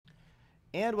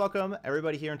And welcome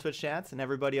everybody here in Twitch chats and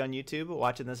everybody on YouTube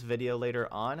watching this video later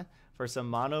on for some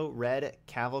mono red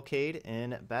Cavalcade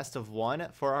in best of one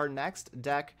for our next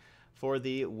deck for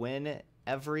the win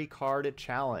every card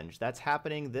challenge. That's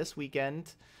happening this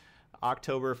weekend,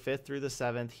 October 5th through the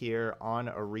 7th here on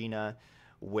Arena,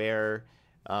 where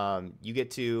you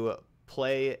get to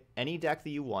play any deck that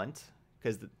you want,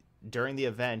 because during the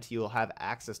event you'll have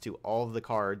access to all of the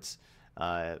cards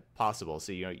possible.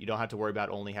 So you don't have to worry about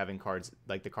only having cards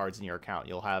like the cards in your account.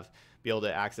 You'll be able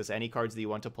to access any cards that you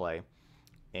want to play,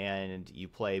 and you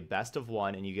play best of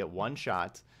one and you get one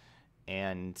shot.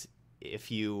 And if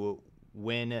you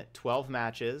win 12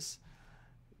 matches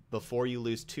before you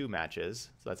lose 2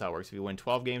 matches, so that's how it works. If you win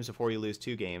 12 games before you lose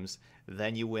 2 games,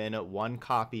 then you win 1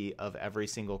 copy of every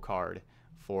single card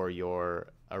for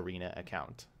your Arena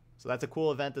account. So that's a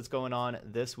cool event that's going on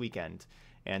this weekend.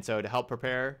 And so to help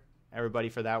prepare everybody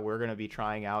for that, we're going to be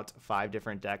trying out 5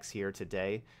 different decks here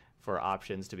today for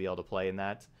options to be able to play in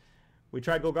that. We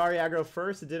tried Golgari aggro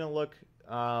first. It didn't look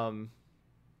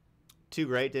too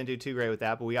great. Didn't do too great with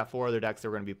that, but we got 4 other decks that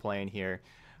we're going to be playing here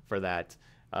for that.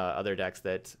 Other decks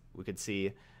that we could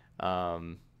see.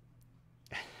 Hey,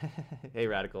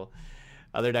 Radical.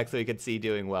 Other decks that we could see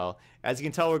doing well. As you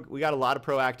can tell, we got a lot of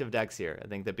proactive decks here. I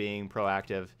think that being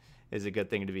proactive is a good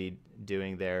thing to be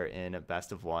doing there in a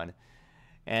best of one.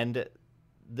 And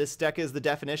this deck is the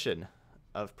definition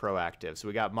of proactive. So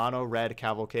we got mono red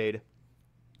Cavalcade.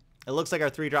 It looks like our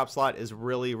 3-drop slot is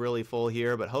really, really full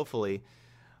here, but hopefully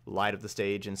Light Up the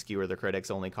Stage and Skewer the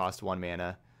Critics only cost 1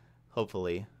 mana,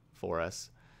 hopefully, for us.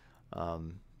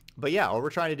 But yeah, all we're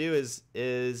trying to do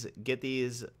is get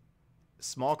these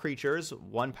small creatures,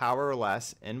 1 power or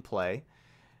less, in play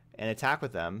and attack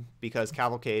with them, because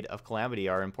Cavalcade of Calamity,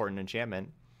 our important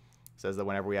enchantment, says that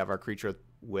whenever we have our creature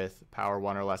with power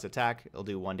 1 or less attack, it'll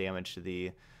do 1 damage to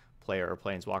the player or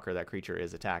planeswalker that creature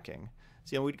is attacking.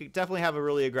 So we definitely have a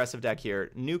really aggressive deck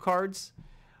here. New cards.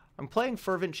 I'm playing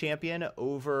Fervent Champion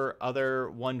over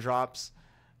other 1-drops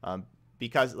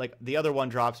because, like, the other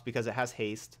 1-drops, because it has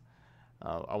haste.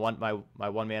 I want my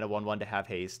 1 mana 1/1 to have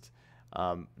haste.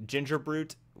 Ginger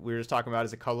Brute, we were just talking about,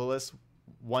 is a colorless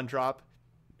 1-drop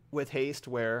with haste,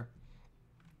 where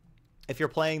if you're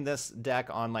playing this deck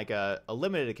on like a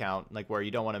limited account, like where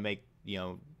you don't want to make,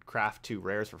 craft 2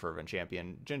 rares for Fervent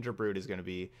Champion, Ginger Brute is going to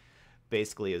be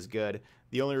basically as good.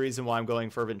 The only reason why I'm going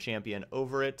Fervent Champion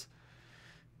over it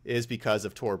is because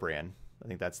of Torbrand. I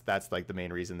think that's like the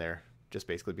main reason there, just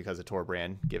basically because of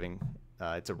Torbrand giving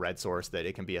it's a red source that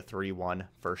it can be a 3/1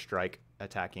 first strike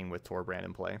attacking with Torbrand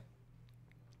in play.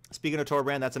 Speaking of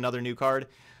Torbrand, that's another new card.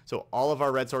 So all of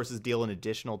our red sources deal an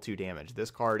additional 2 damage. This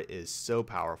card is so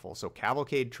powerful. So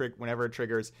Cavalcade, whenever it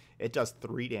triggers, it does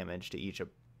 3 damage to each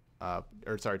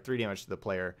 3 damage to the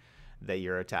player that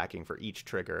you're attacking for each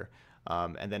trigger.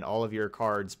 And then all of your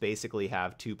cards basically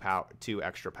have 2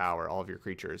 extra power, all of your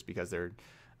creatures, because they're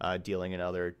dealing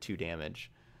another 2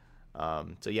 damage.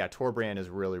 So yeah, Torbrand is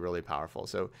really, really powerful.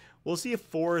 So we'll see if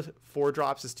 4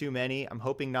 drops is too many. I'm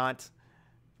hoping not.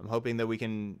 I'm hoping that we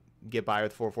can get by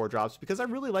with 4 drops, because I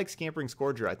really like Scampering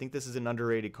Scourger. I think this is an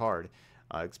underrated card,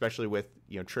 especially with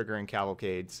triggering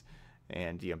Cavalcades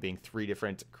and being 3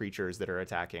 different creatures that are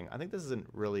attacking. I think this is a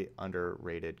really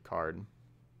underrated card.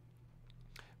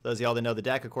 For those of y'all that know the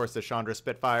deck, of course, the Chandra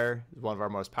Spitfire is one of our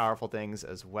most powerful things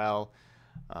as well.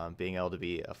 Being able to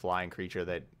be a flying creature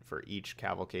that for each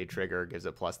Cavalcade trigger gives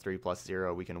it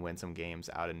 +3/+0. We can win some games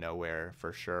out of nowhere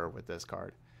for sure with this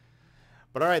card.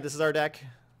 But all right, this is our deck.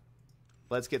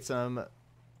 Let's get some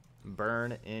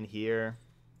burn in here.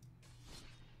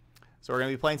 So we're going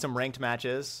to be playing some ranked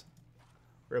matches.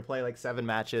 We're going to play like 7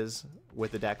 matches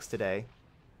with the decks today.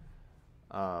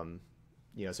 So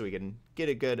we can get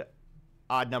a good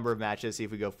odd number of matches, see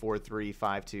if we go 4-3,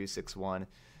 5-2, 6-1,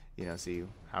 see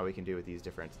how we can do with these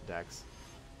different decks.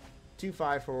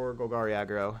 2-5 for Golgari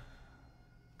aggro.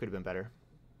 Could have been better.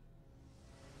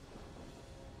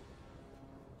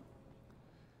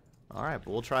 All right, but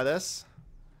we'll try this.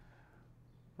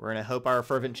 We're going to hope our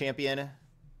Fervent Champion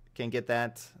can get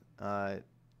that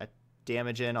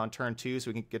damage in on turn 2 so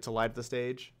we can get to Light Up the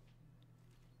Stage.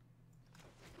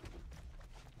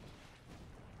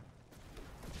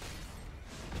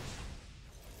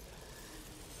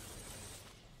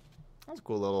 That's a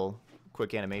cool little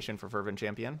quick animation for Fervent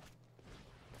Champion.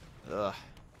 Ugh.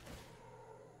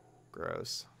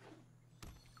 Gross.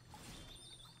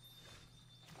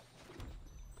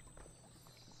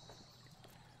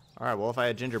 Alright, well, if I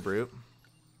had Ginger Brute.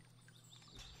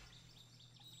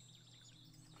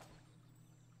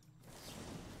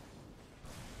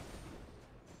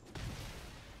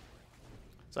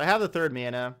 So I have the 3rd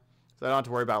mana. So I don't have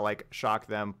to worry about, like, shock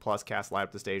them plus cast light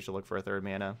up the stage to look for a third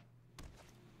mana.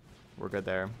 We're good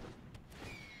there.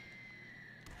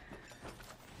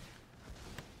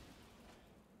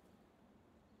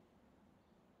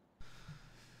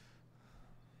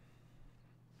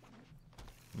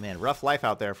 Man, rough life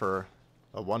out there for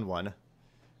a 1/1.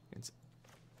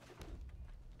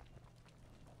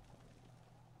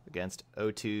 Against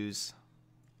O2s.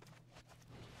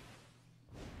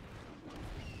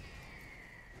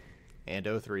 And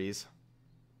O3s.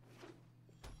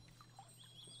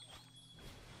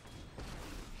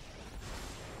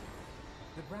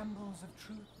 The brambles of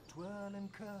truth twirl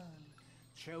and curl,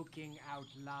 choking out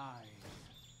lies.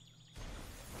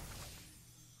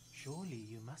 Surely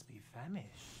you must be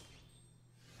famished.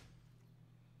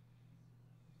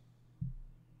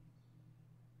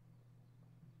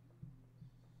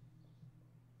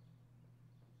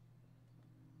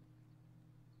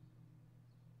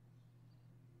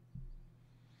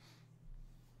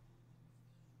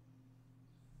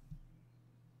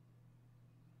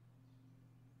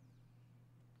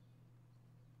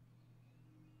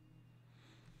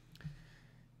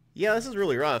 Yeah, this is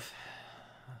really rough.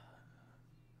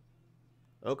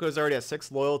 Oko's already at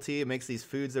 6 loyalty. It makes these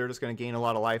foods that are just going to gain a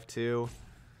lot of life too.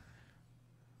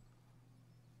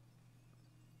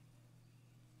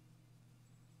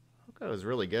 Oko is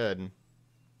really good.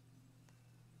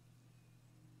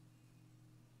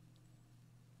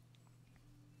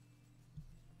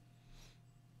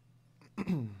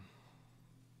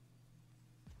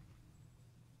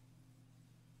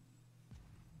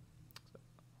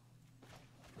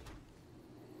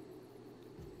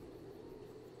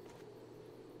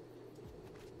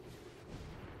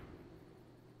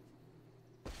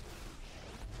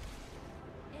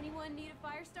 Anyone need a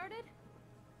fire started?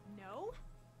 No?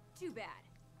 Too bad.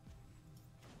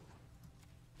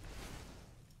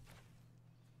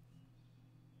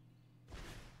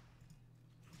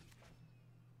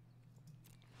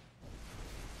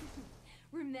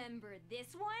 Remember this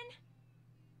one?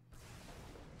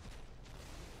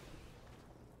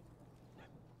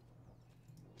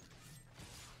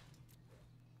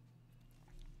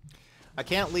 I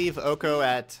can't leave Oko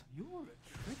at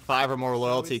 5 or more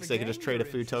loyalty because they can just trade a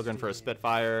food token for a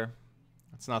Spitfire.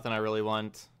 That's nothing I really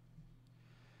want.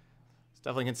 It's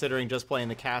definitely considering just playing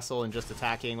the castle and just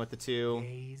attacking with the 2.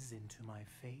 Gaze into my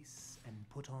face and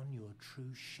put on your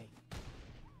true shape.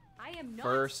 I am not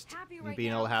First, happy and right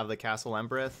being now. able to have the Castle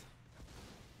Empress.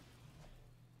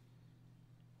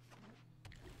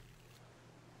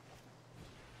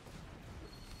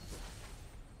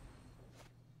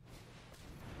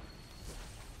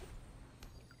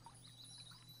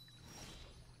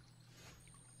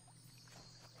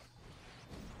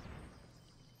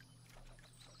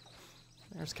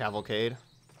 There's Cavalcade.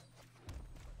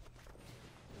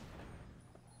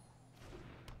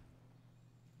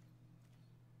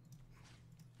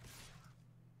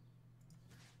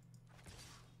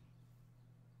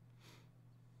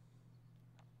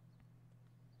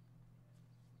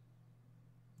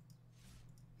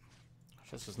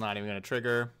 This is not even going to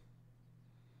trigger.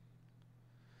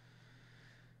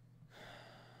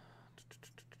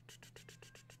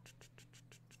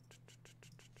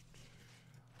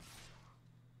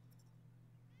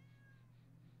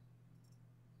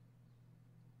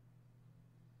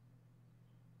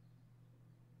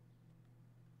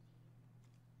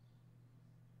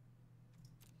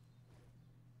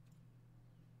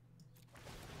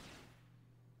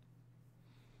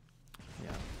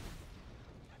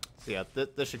 So yeah,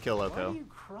 this should kill Why Oko. do you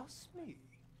cross me?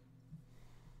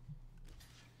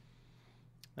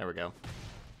 There we go.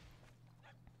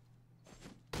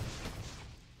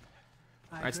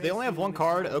 Alright, so they only have one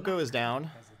card. Oko is down.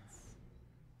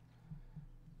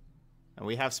 And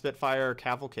we have Spitfire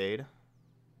Cavalcade.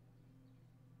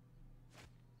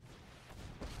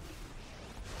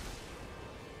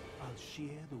 I'll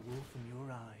shear the wool from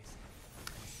your eyes.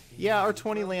 Yeah, our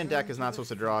 20 land deck is not supposed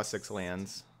to draw 6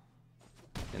 lands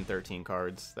in 13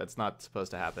 cards. That's not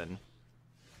supposed to happen.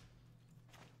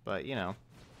 But, you know,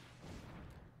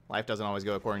 life doesn't always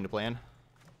go according to plan.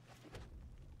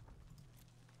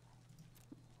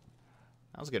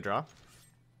 That was a good draw.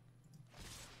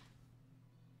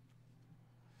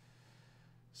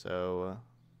 So,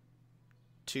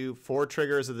 4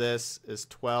 triggers of this is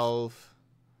 12.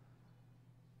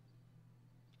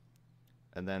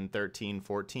 And then 13,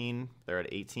 14. They're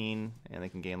at 18, and they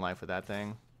can gain life with that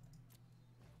thing.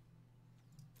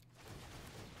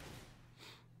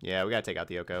 Yeah, we gotta take out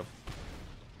the Oko.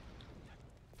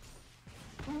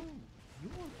 Oh,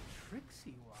 you're a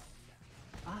tricksy one.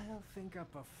 I'll think up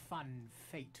a fun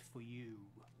fate for you.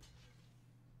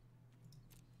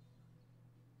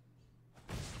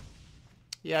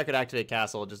 Yeah, I could activate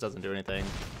Castle. It just doesn't do anything.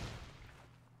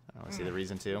 I don't see the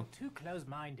reason to. Too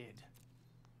close-minded.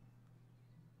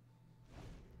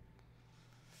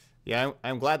 Yeah,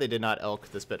 I'm glad they did not elk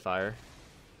the Spitfire.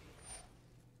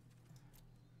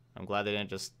 I'm glad they didn't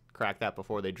just crack that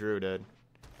before they drew to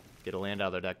get a land out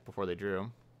of their deck before they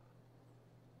drew.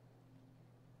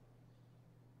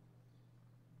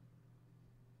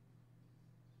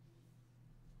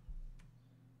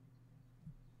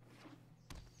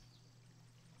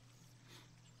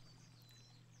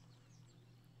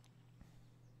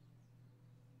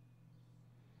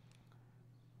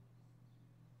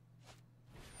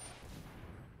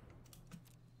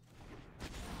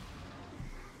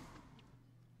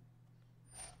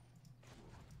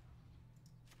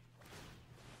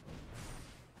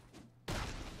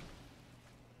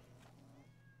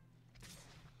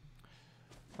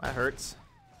 That hurts.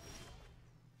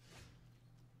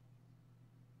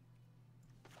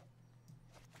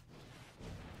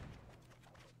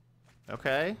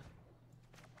 Okay.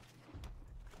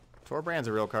 Torbrand's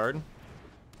a real card.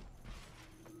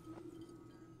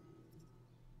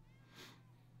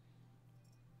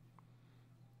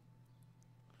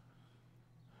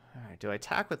 Alright, do I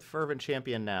attack with Fervent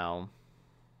Champion now?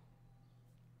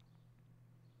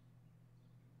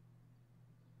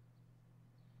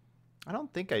 I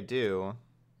don't think I do.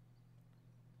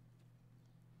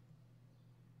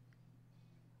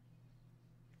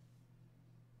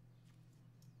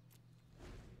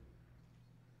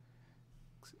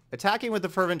 Attacking with the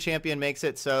Fervent Champion makes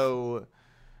it so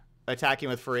attacking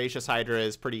with Voracious Hydra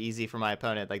is pretty easy for my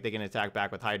opponent. Like, they can attack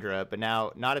back with Hydra, but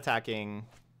now not attacking...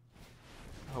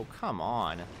 Oh, come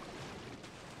on.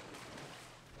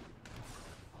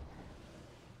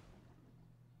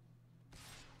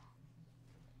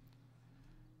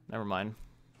 Never mind.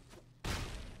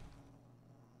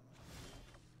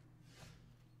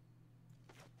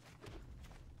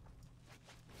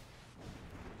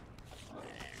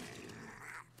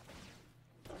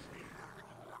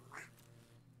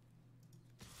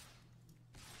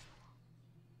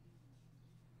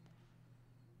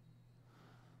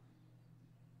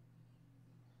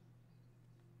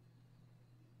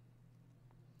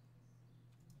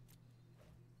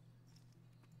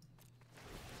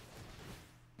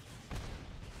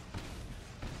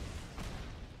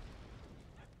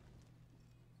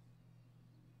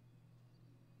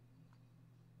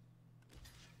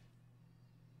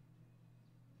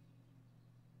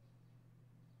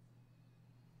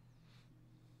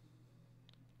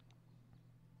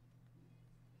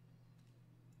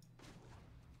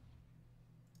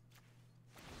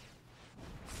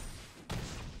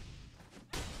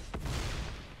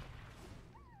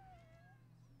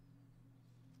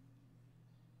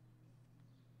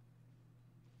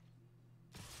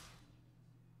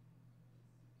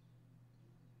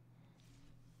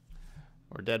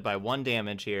 We're dead by 1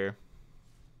 damage here.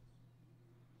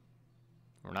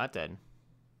 We're not dead.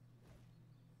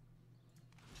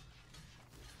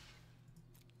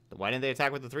 Why didn't they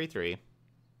attack with the 3/3? It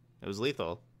was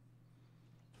lethal.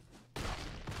 It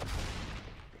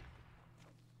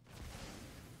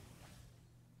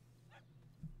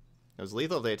was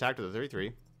lethal if they attacked with the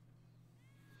 3/3.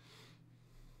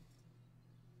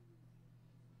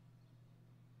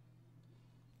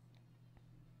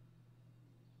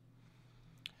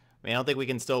 I mean, I don't think we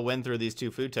can still win through these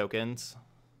 2 food tokens.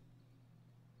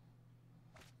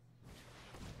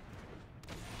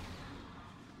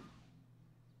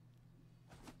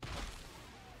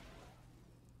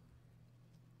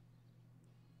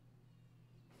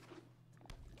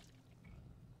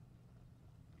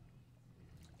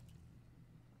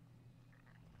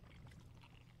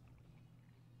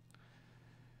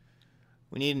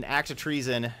 We need an act of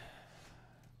treason.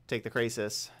 Take the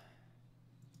Krasis.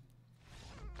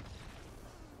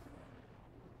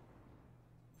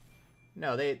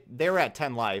 No, they were at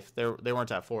 10 life. They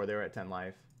weren't at 4. They were at 10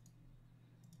 life.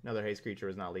 Another haste creature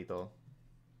was not lethal.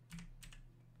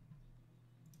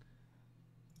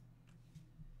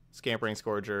 Scampering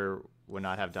Scourger would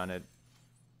not have done it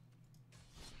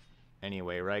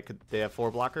anyway, right? Could they have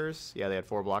 4 blockers? Yeah, they had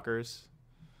 4 blockers.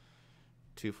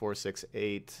 2, 4, 6,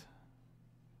 8.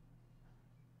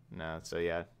 No, so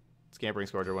yeah. Scampering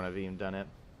Scourger wouldn't have even done it.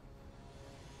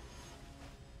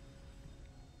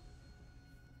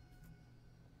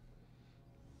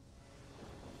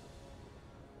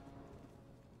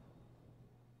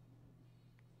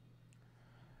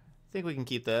 I think we can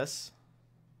keep this.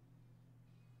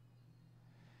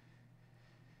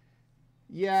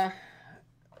 Yeah.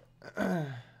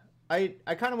 I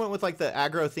kind of went with like the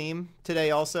aggro theme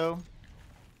today also.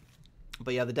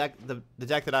 But yeah, the deck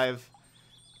that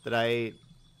I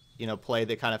you know, play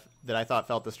that I thought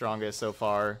felt the strongest so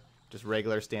far, just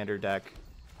regular standard deck,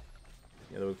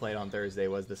 you know, that we played on Thursday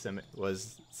was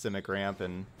Simic Ramp,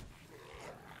 and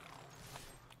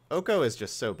Oko is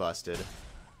just so busted.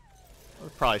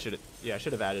 Probably should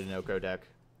have added an Oko deck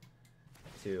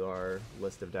to our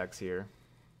list of decks here.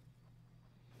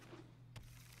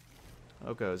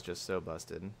 Oko is just so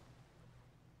busted.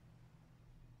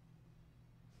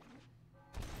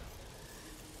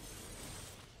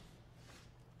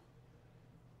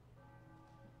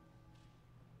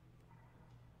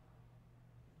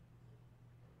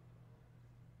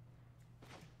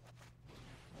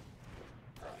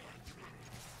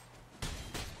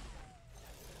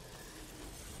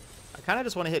 I kind of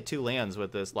just want to hit 2 lands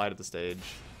with this Light of the Stage.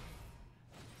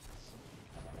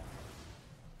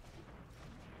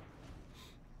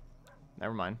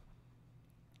 Never mind.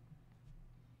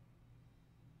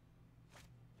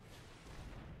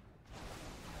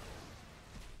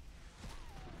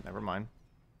 Never mind.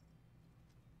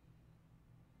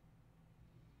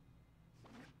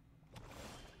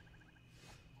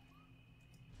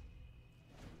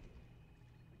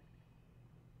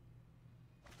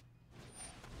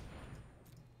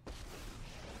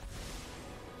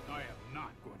 I am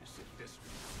not going to sit this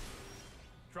way.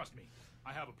 Trust me,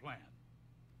 I have a plan.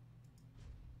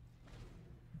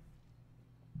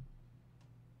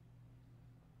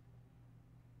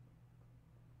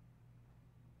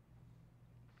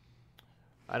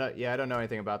 I don't know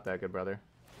anything about that, good brother.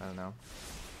 I don't know.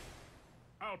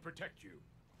 I'll protect you.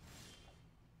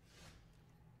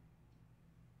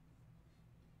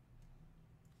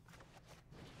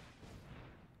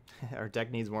 Our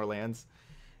deck needs more lands.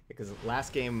 Because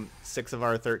last game, 6 of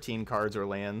our 13 cards were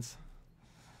lands.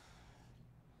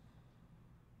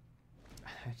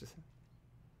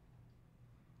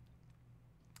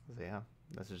 Yeah,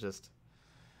 this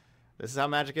is how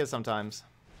Magic is sometimes.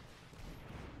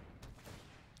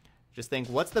 Just think,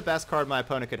 what's the best card my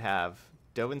opponent could have?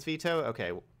 Dovin's Veto?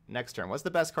 Okay, next turn. What's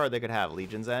the best card they could have?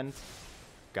 Legion's End?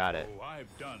 Got it. Oh,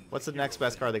 I've done What's the next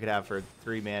best card they could have for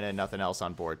 3 mana and nothing else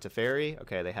on board? Teferi?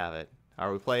 Okay, they have it.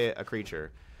 Or we play a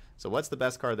creature. So what's the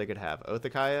best card they could have?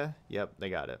 Oathakaya? Yep, they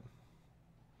got it.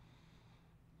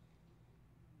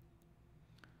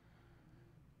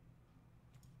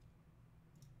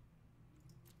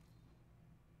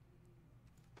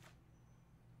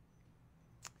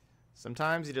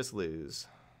 Sometimes you just lose.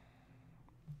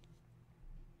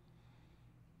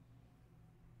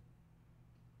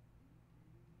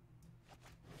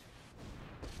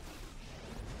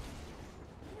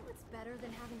 You know what's better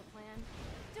than having a plan?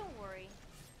 Don't worry,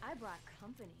 I brought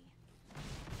company.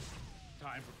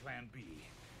 Time for plan B,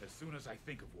 as soon as I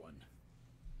think of one.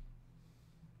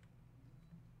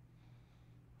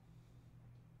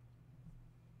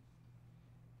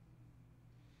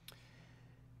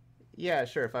 Yeah,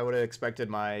 sure. If I would have expected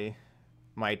my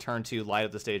turn 2 Light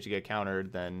of the Stage to get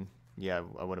countered, then yeah,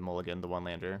 I would have mulliganed the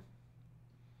 1-lander.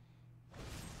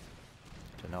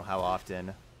 Don't know how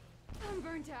often I'm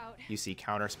burnt out. you see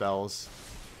counter spells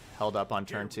held up on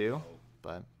turn 2,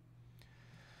 but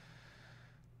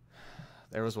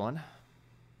there was one.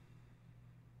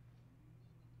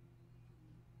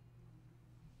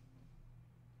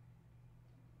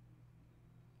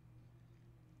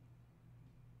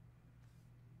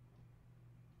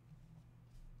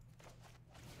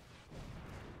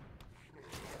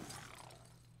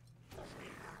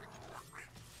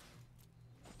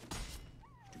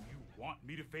 Want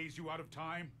me to phase you out of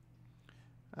time?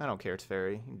 I don't care,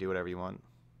 Teferi. You can do whatever you want.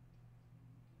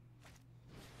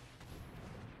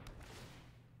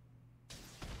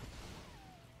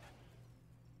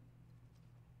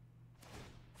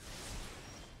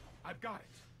 I've got it.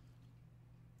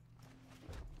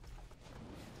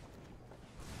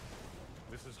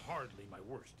 This is hardly my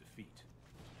worst defeat.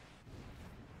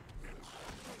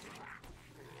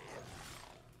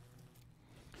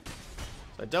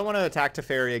 I don't want to attack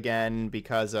Teferi again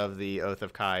because of the Oath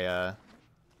of Kaya.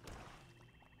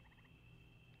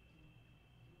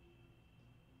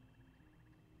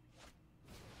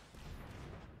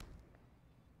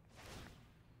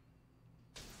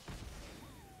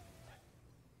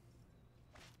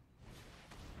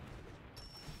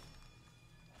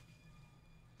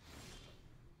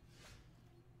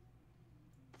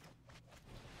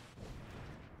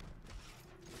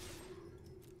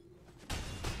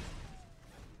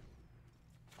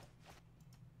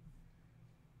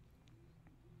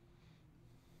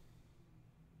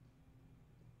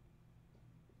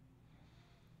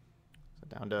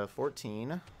 Down to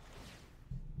 14.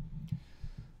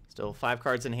 Still 5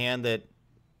 cards in hand that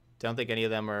don't think any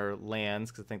of them are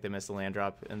lands, because I think they missed a land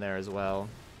drop in there as well.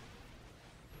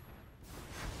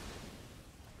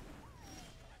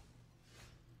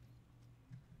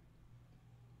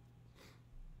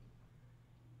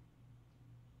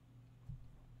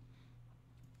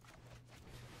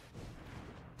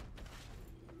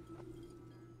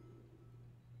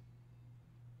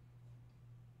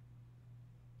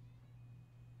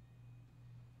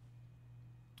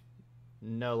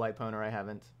 No, Light Poner, I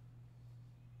haven't.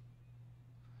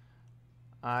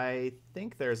 I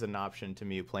think there's an option to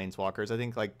mute planeswalkers. I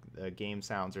think like game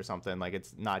sounds or something. Like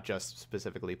it's not just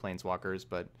specifically planeswalkers,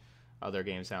 but other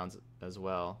game sounds as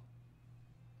well.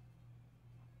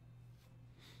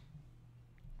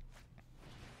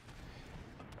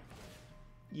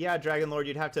 Yeah, Dragon Lord,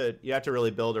 you'd have to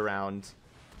really build around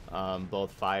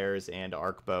both Fires and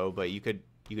Arcbow, but you could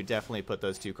definitely put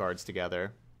those two cards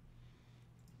together.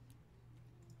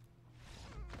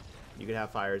 You could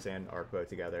have Fires and Arcbow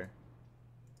together.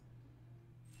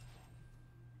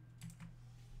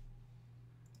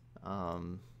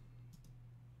 Kind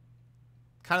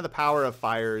of the power of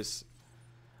Fires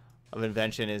of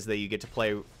Invention is that you get to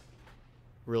play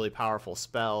really powerful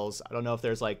spells. I don't know if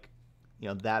there's like, you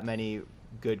know, that many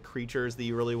good creatures that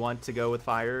you really want to go with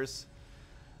Fires.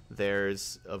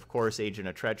 There's, of course, Agent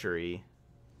of Treachery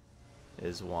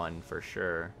is one for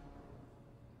sure.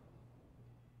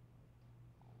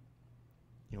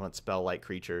 You want spell-like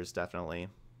creatures, definitely.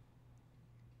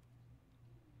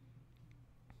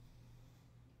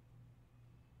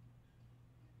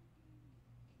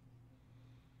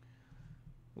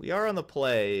 We are on the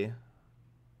play,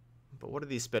 but what are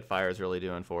these Spitfires really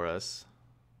doing for us?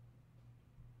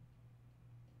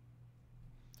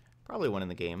 Probably winning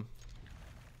the game.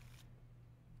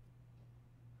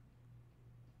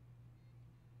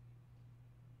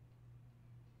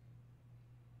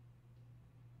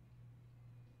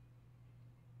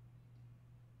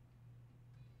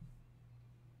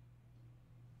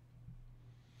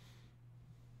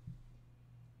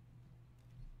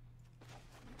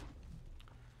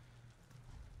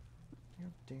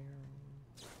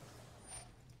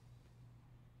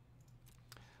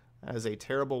 That is a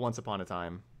terrible Once Upon a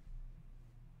Time.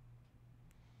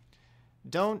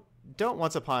 Don't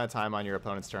Once Upon a Time on your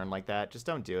opponent's turn like that. Just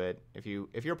don't do it. If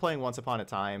you're playing Once Upon a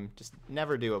Time, just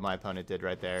never do what my opponent did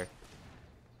right there.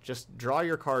 Just draw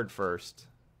your card first.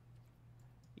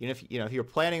 Even if if you're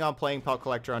planning on playing Pelt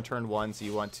Collector on turn 1, so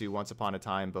you want to Once Upon a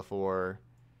Time before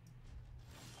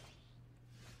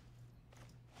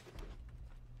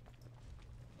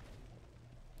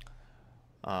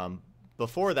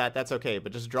before that, that's okay,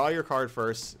 but just draw your card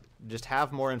first. Just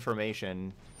have more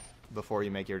information before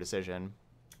you make your decision.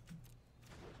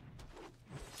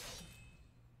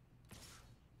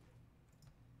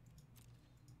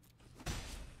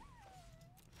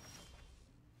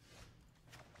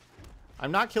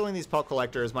 I'm not killing these Pelt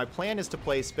Collectors. My plan is to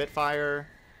play Spitfire,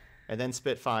 and then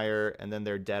Spitfire, and then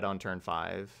they're dead on turn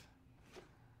 5.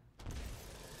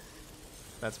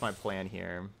 That's my plan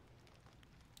here.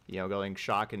 You know, going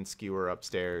Shock and Skewer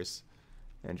upstairs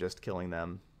and just killing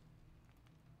them.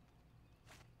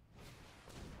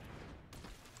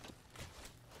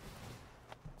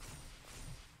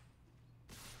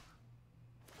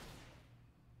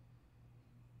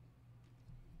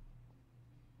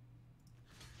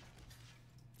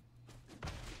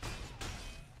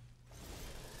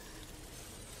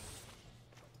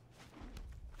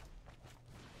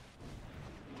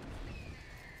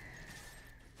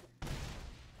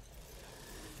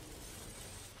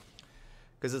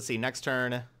 Because let's see, next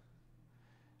turn,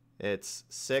 it's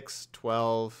 6,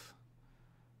 12,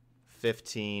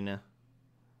 15,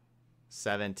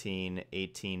 17,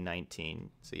 18, 19.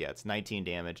 So yeah, it's 19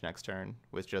 damage next turn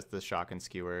with just the Shock and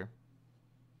Skewer.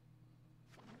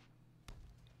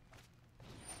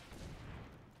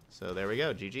 So there we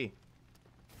go, GG.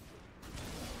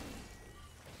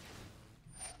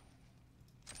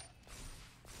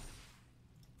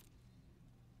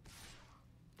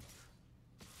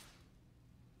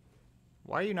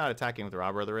 Why are you not attacking with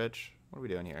Robber of the Rich? What are we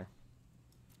doing here?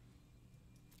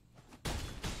 I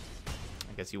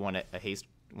guess you want a haste,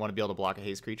 want to be able to block a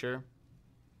haste creature.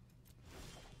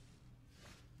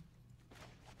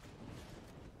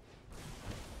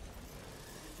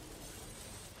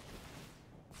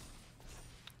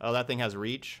 Oh, that thing has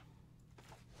reach.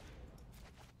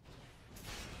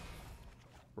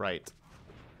 Right.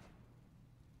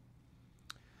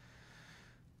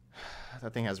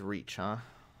 That thing has reach, huh?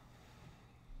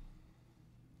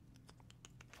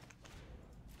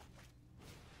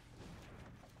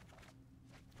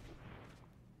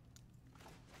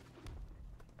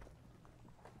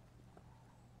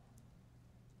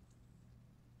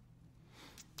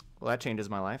 Well, that changes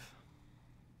my life.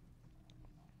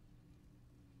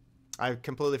 I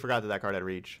completely forgot that that card had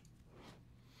reach.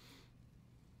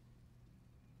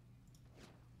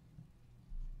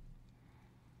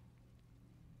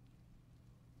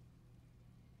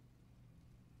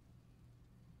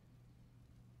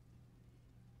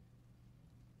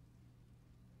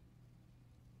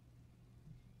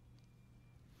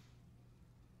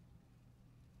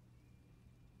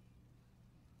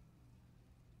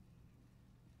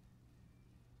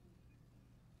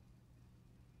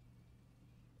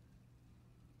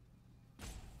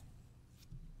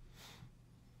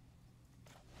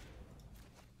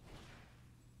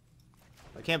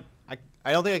 I can't.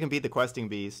 I don't think I can beat the questing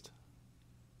beast.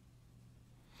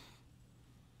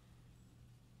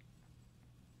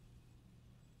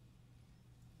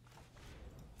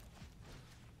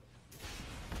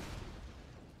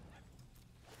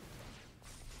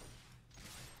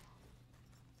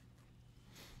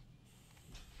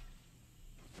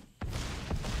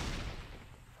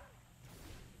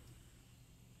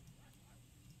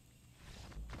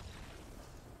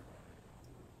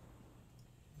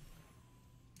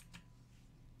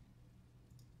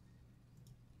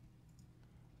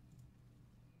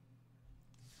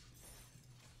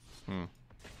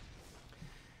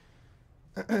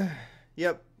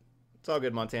 Yep. It's all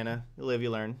good, Montana. You live, you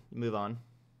learn. You move on.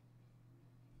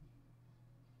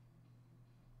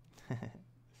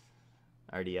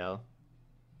 RDL.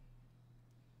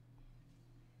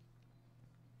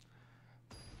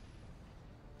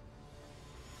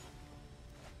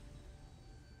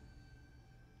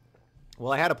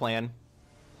 Well, I had a plan.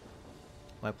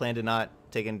 My plan did not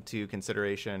take into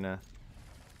consideration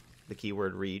the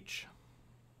keyword reach.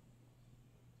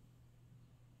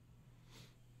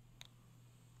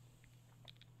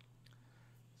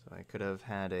 So I could have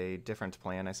had a different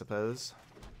plan, I suppose.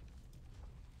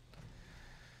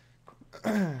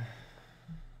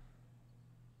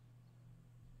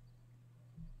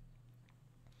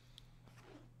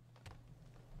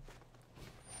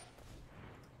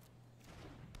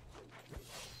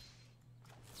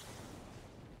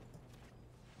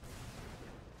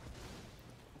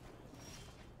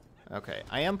 Okay,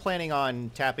 I am planning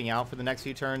on tapping out for the next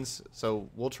few turns, so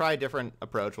we'll try a different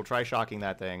approach. We'll try shocking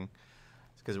that thing,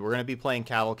 because we're going to be playing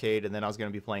Cavalcade, and then I was going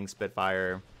to be playing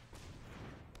Spitfire.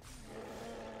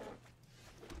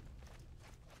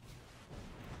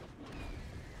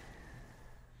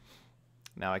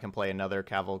 Now I can play another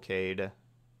Cavalcade.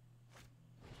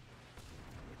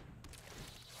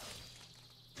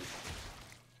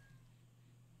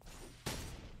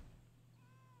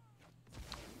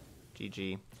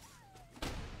 GG.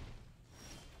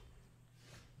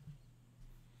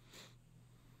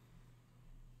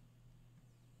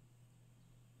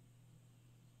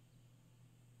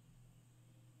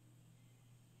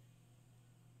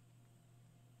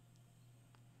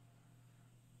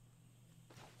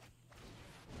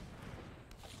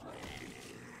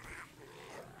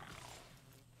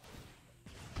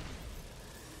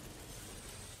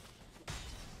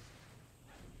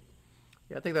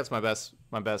 Yeah, I think that's my best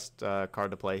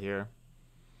card to play here.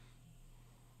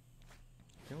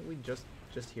 Didn't we just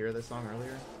hear this song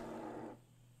earlier?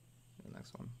 The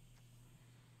next one.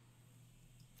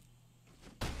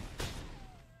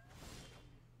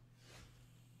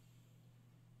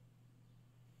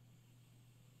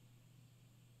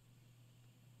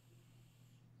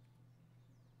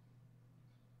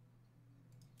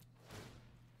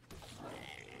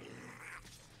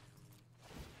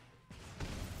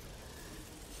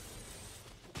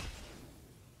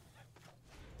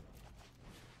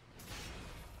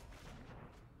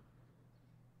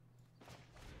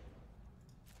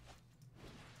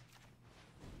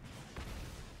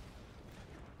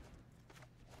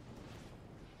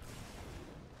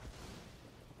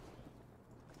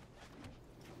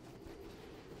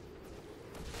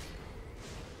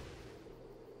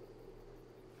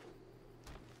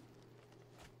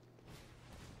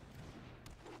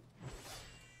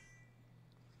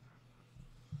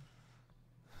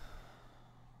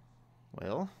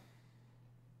 Well,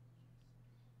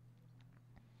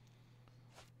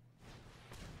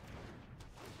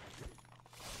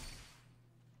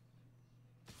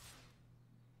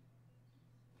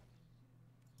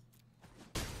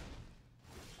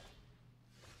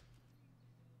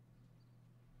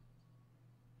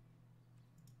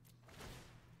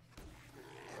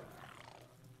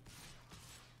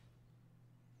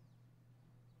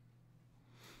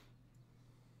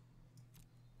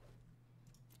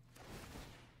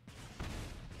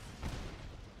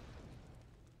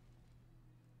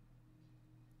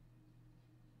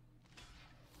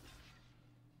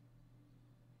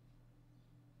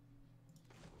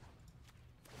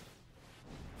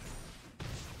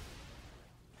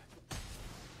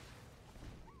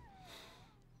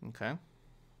 okay.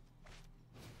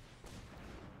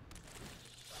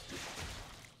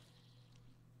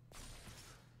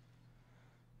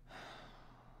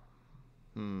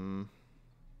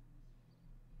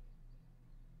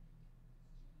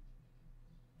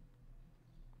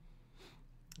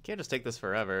 I can't just take this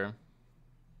forever.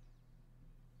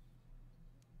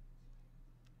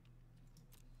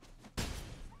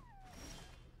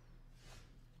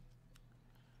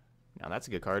 Now that's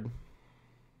a good card.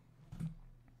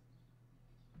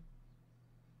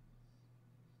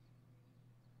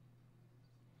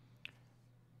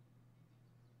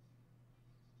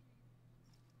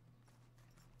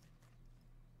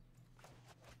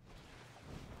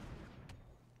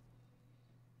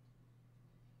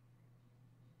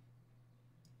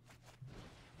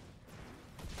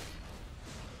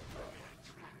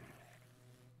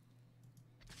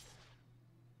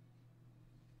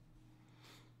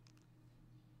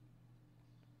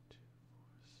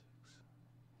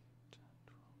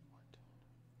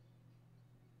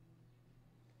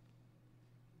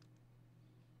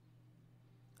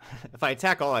 If I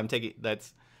attack all, I'm taking...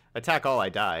 That's... Attack all, I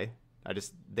die.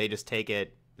 They just take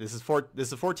it. This is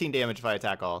 14 damage if I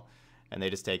attack all. And they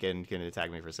just take it and can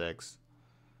attack me for 6.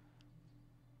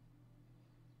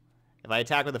 If I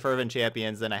attack with the Fervent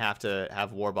Champions, then I have to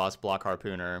have War Boss block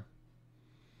Harpooner.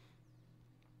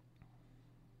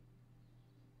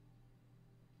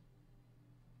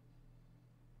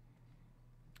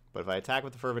 But if I attack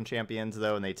with the Fervent Champions,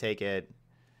 though, and they take it,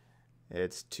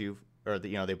 it's 2... Or,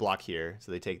 they block here,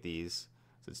 so they take these.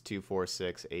 So it's 2, 4,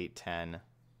 6, 8, 10.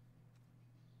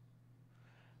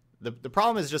 The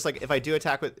problem is just, like, if I do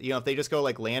attack with... if they just go,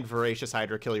 like, land Voracious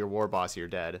Hydra, kill your War Boss, you're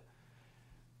dead.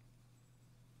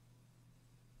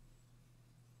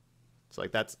 It's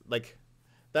like, that's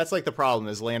like the problem,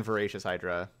 is land Voracious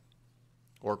Hydra.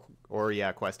 Or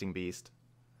yeah, Questing Beast.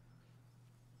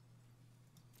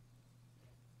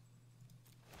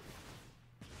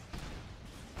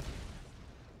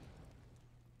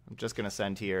 I'm just going to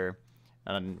send here.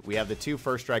 And we have the 2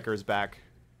 First Strikers back.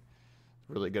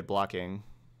 Really good blocking.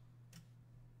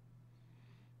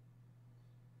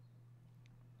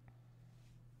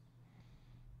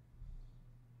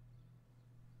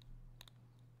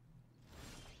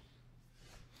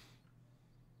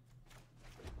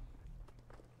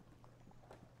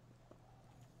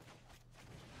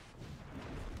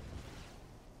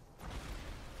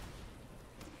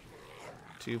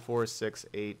 Two, 4, 6,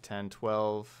 8, 10,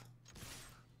 12.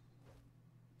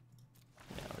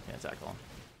 Yeah, we can't tackle.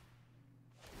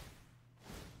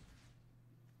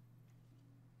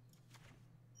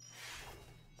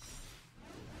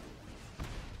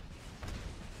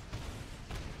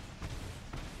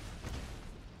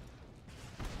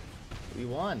 We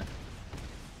won.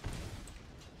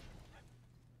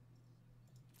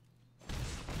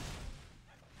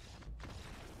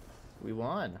 We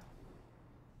won.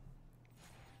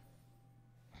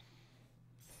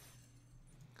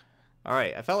 All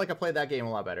right, I felt like I played that game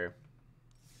a lot better.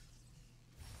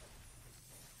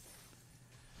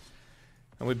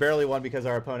 And we barely won because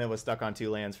our opponent was stuck on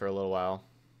 2 lands for a little while.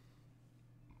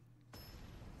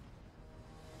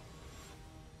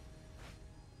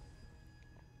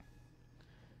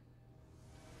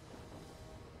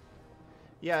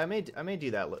 Yeah, I may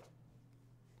do that,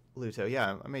 Luto.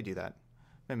 Yeah, I may do that.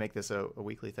 I may make this a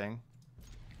weekly thing.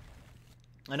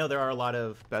 I know there are a lot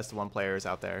of best of 1 players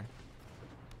out there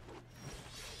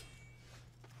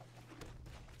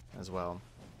as well.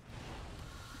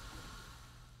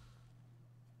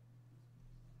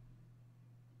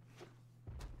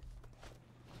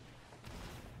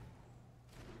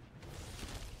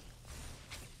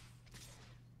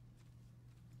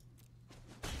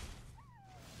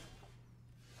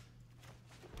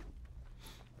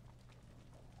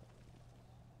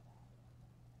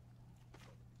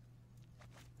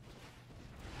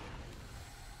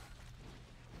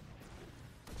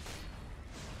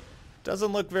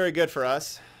 Doesn't look very good for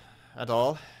us at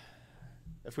all.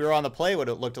 If we were on the play, it would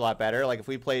have looked a lot better. Like if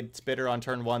we played Spitter on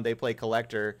turn 1, they play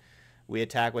Collector, we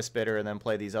attack with Spitter and then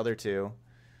play these other 2.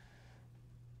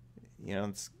 You know,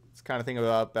 it's kind of thing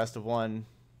about best of 1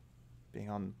 being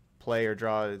on play or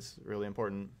draw is really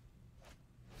important.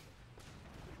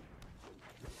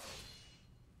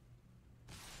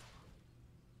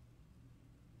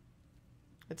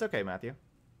 It's okay, Matthew.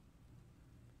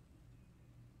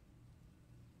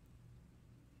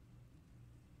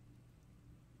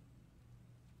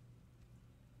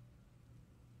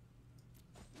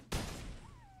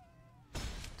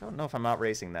 Don't know if I'm out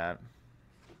racing that.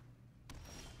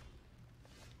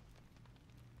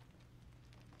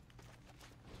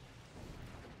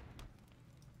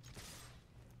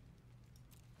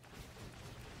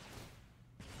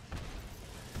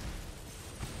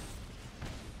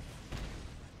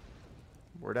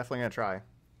 We're definitely going to try.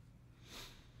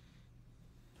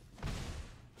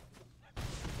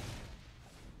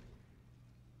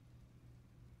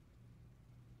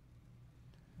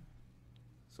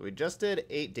 So we just did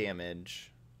 8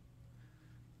 damage.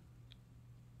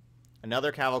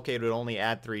 Another Cavalcade would only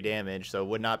add 3 damage, so it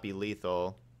would not be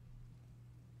lethal.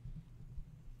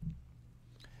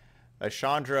 A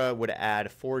Chandra would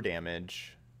add 4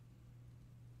 damage.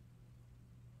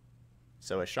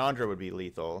 So a Chandra would be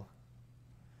lethal.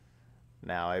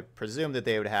 Now, I presume that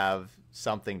they would have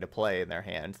something to play in their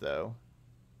hand, though.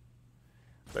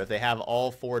 But if they have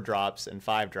all 4 drops and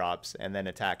 5 drops and then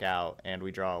attack out and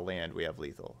we draw a land, we have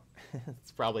lethal.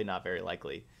 It's probably not very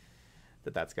likely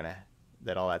that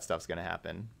that all that stuff's gonna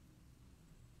happen.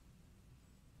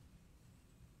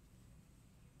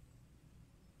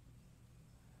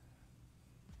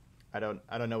 I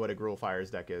don't know what a Gruul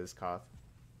Fire's deck is, Koth.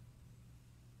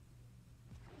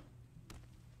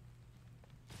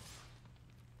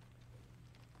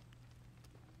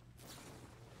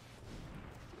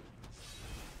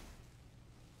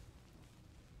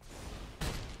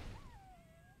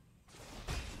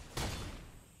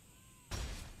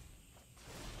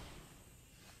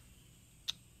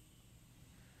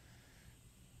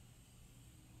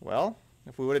 Well,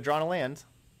 if we would have drawn a land.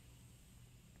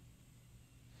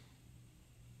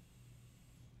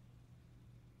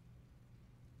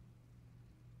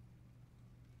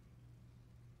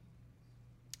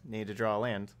 Need to draw a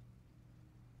land.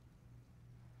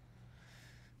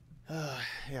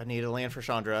 Yeah, need a land for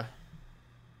Chandra.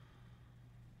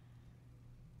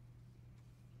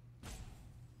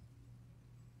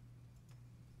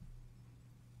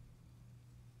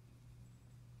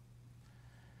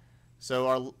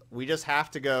 So we just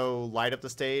have to go light up the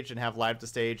stage and have light up the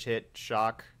stage hit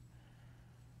shock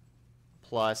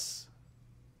plus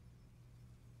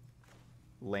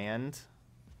land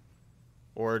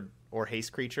or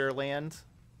haste creature land.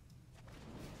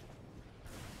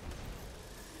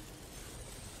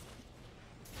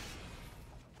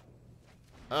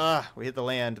 We hit the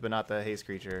land but not the haste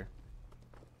creature.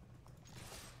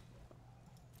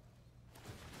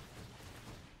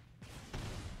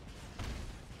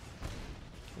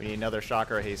 We need another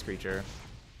shock or a haste creature.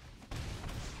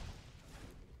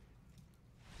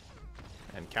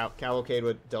 And Cavalcade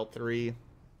with dealt 3.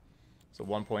 So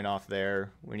 1 point off there.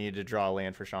 We need to draw a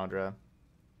land for Chandra.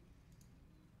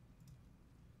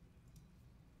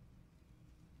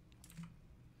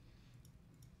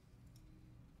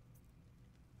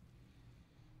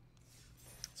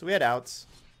 So we had outs.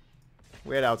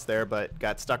 We had outs there, but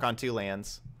got stuck on 2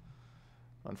 lands,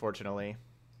 unfortunately.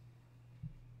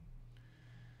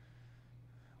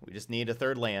 We just need a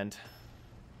 3rd land.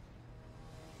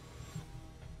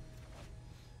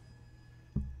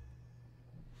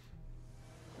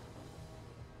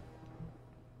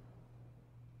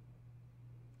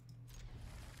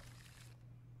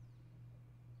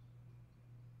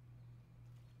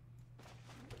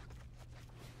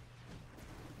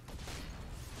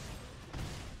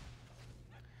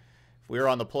 If we were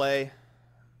on the play,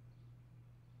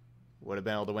 would have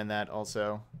been able to win that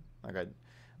also.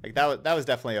 Like that was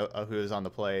definitely a who is on the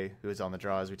play, who is on the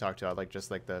draw, as we talked about. Like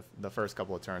just like the first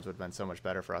couple of turns would have been so much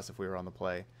better for us if we were on the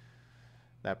play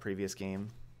that previous game.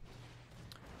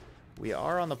 We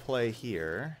are on the play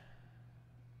here.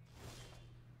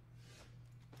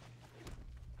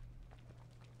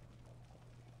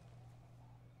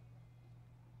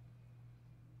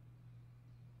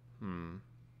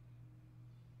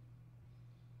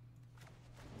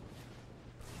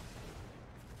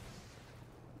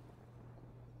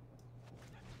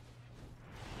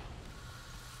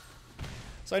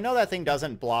 So I know that thing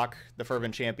doesn't block the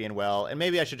Fervent Champion well, and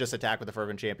maybe I should just attack with the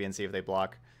Fervent Champion, see if they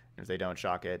block, and if they don't,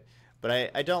 shock it.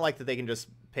 But I don't like that they can just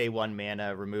pay 1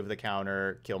 mana, remove the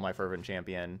counter, kill my Fervent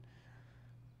Champion.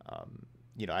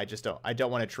 You know, I don't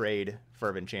want to trade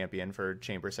Fervent Champion for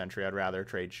Chamber Sentry. I'd rather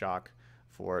trade Shock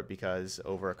for it, because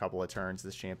over a couple of turns,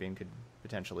 this champion could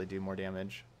potentially do more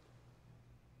damage.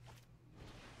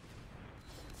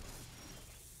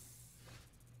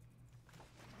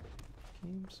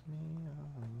 Keeps me on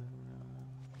the run.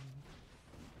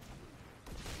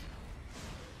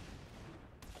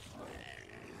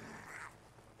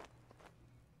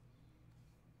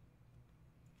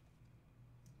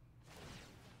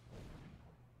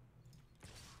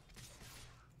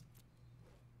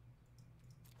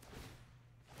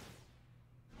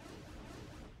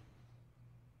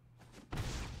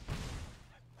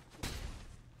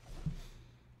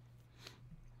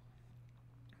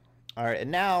 All right,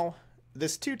 and now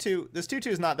this 2/2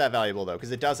 is not that valuable though,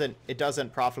 because it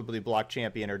doesn't profitably block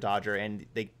champion or dodger, and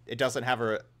it doesn't have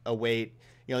a way,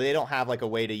 you know, they don't have like a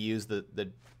way to use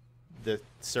the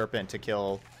serpent to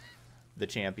kill the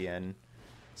champion.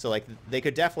 So like they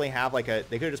could definitely have like they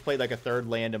could have just played like a 3rd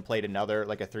land and played another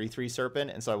like a 3/3 serpent,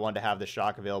 and so I wanted to have the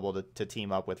shock available to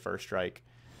team up with First Strike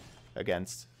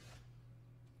against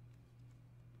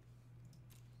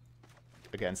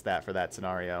that for that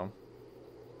scenario.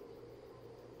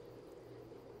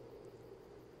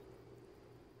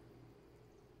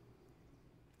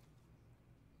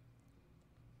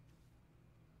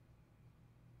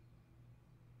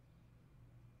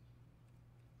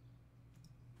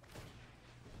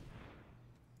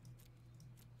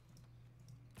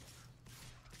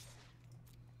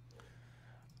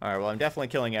 Alright, well, I'm definitely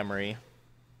killing Emery.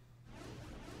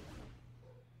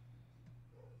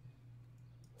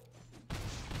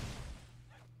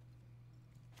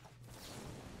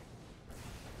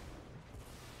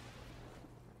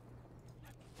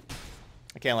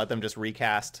 I can't let them just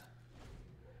recast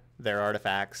their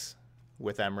artifacts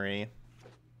with Emery.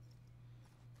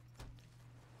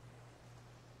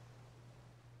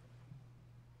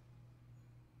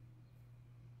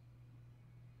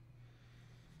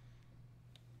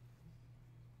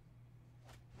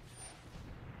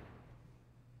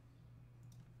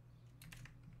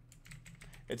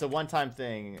 It's a one-time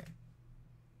thing,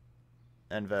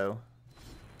 Envo.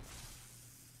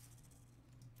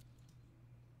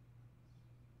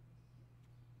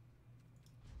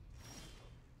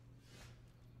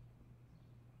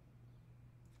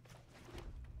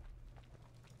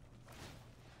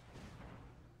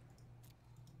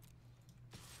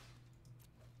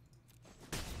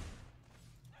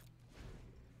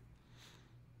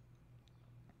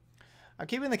 I'm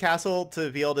keeping the castle to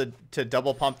be able to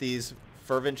double pump these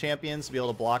fervent champions, to be able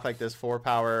to block like this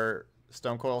 4-power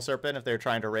Stone Coil Serpent if they're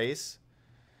trying to race.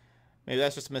 Maybe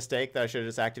that's just a mistake that I should have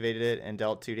just activated it and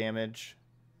dealt 2 damage.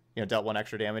 You know, dealt 1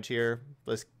 extra damage here.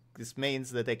 This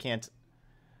means that they can't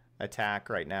attack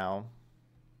right now.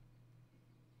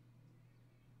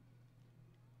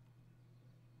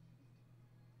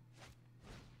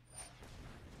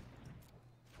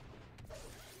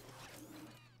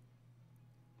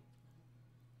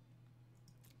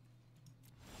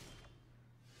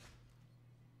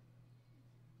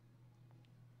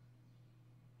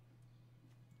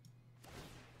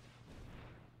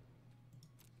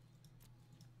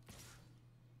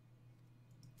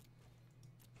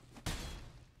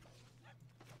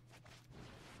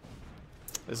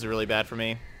 This is really bad for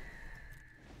me.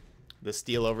 The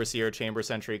Steel Overseer Chamber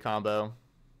Sentry combo.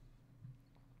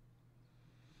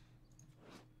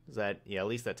 Is that, yeah, at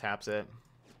least that taps it.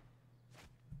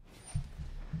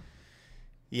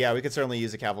 Yeah, we could certainly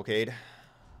use a Cavalcade.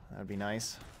 That'd be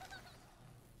nice.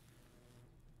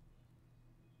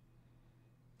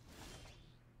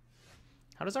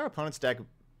 How does our opponent's deck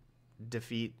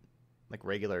defeat like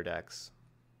regular decks?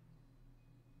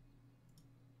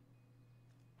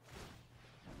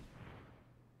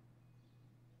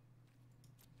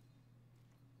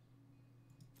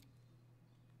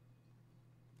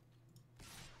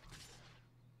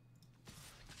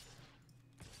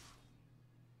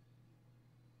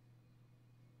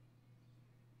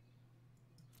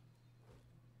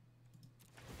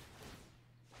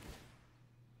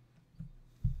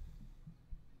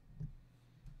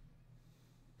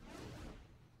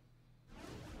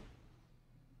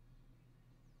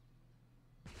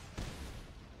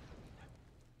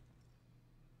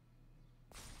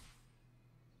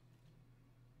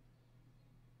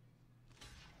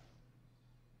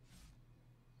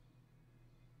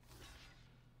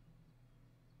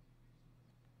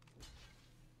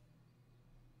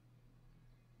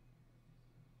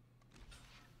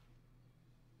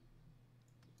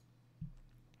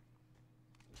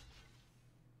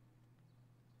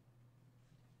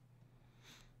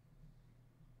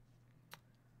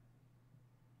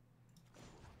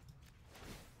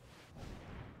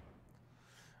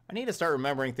 I need to start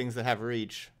remembering things that have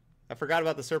reach. I forgot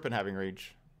about the Serpent having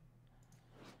reach.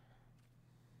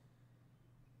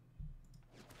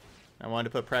 I wanted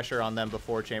to put pressure on them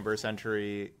before Chamber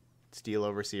Sentry Steel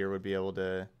Overseer would be able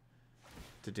to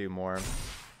do more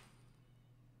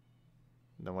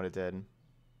than what it did.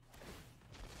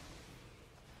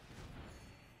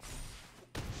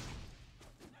 At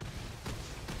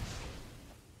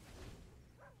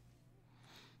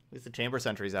least the Chamber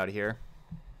Sentry's out of here.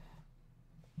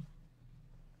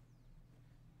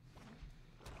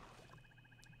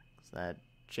 So that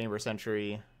Chamber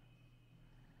Sentry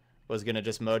was going to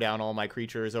just mow down all my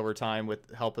creatures over time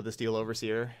with help of the Steel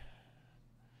Overseer.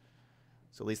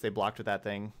 So at least they blocked with that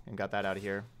thing and got that out of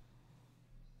here.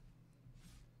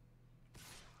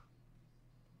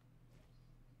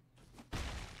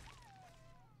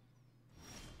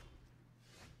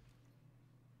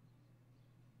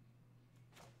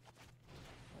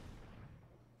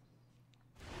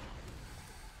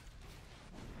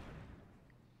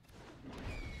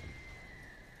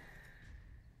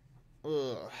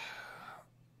 Ugh.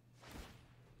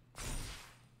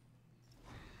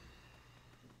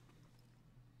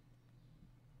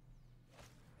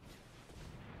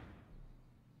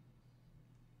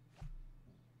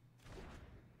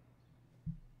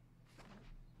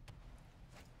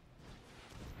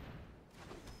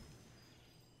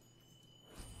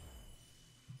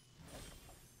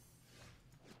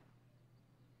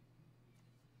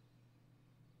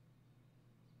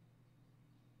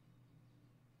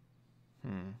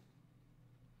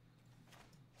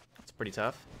 It's pretty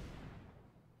tough.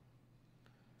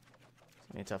 It's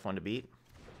gonna be a tough one to beat.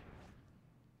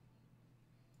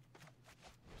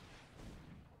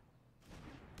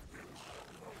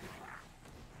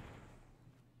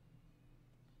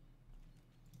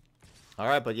 All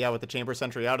right, but yeah, with the Chamber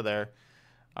Sentry out of there,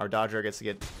 our Dodger gets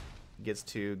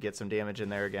to get some damage in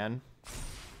there again.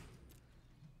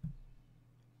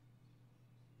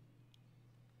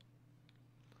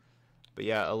 But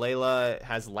yeah, Alayla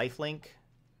has lifelink.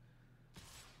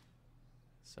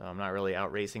 So I'm not really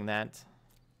out racing that.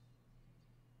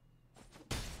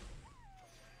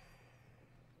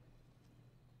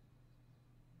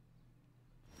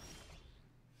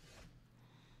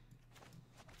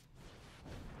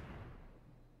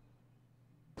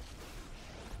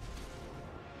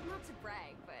 Not to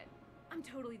brag, but I'm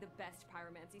totally the best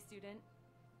pyromancy student.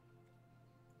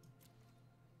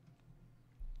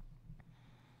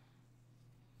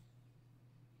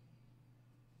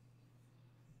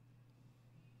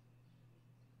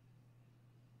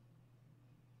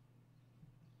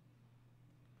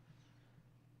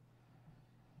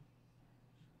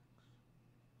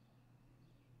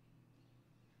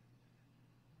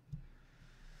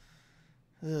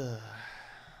 Ugh.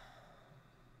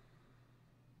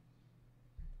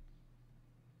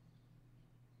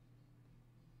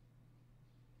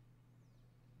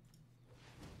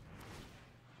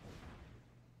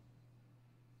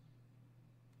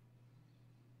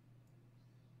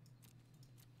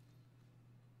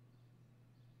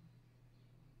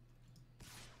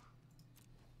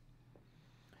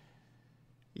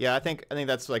 Yeah, I think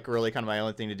that's like really kind of my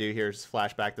only thing to do here is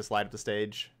flashback the slide up the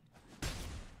stage.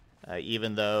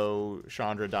 Even though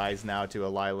Chandra dies now to a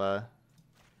Layla.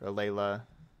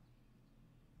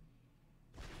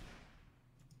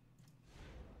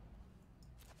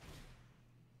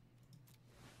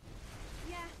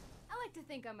 Yeah, I like to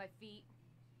think on my feet.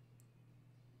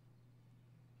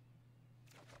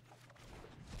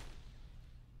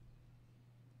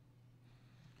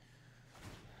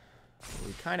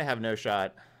 We kind of have no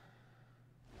shot.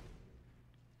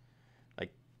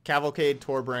 Like Cavalcade,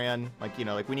 Torbran, like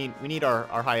like we need our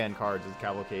high end cards with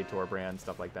Cavalcade, Torbran,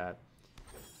 stuff like that.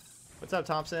 What's up,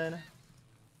 Thompson?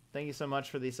 Thank you so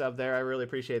much for the sub there. I really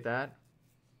appreciate that.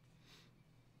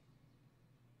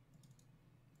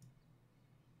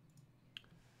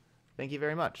 Thank you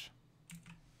very much.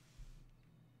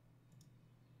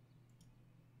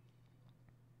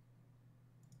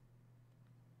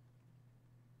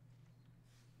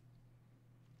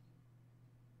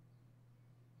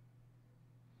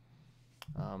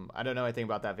 I don't know anything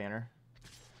about that, Vanner.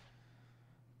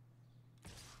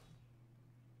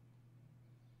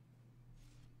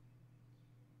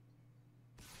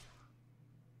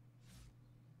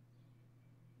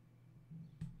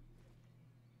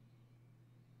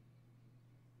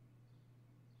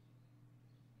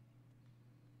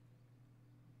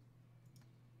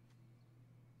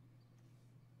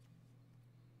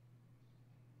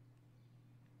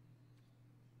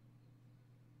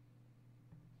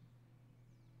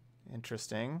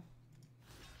 Interesting.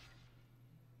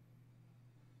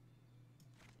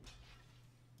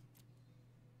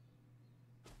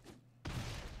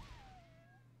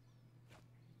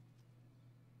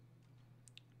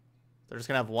 They're just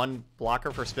gonna have one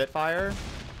blocker for Spitfire.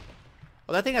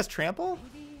 Oh, that thing has trample?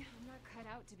 Maybe I'm not cut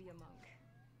out to be a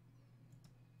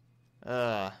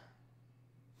monk.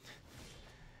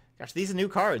 Gosh, these new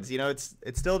cards, it's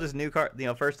still just new card,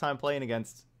 first time playing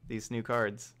against these new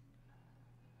cards.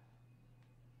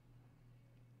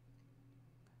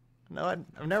 No,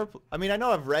 I've never. I mean, I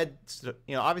know I've read.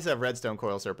 Obviously I've read Stone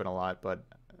Coil Serpent a lot, but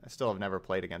I still have never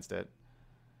played against it.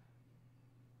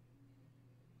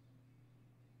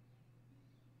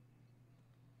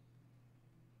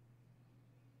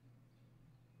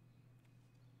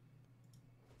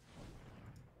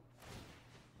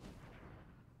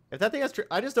 If that thing has,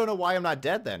 I just don't know why I'm not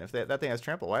dead then. If that thing has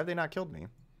trample, why have they not killed me?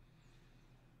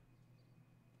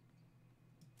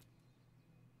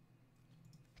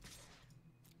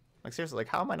 Like seriously, like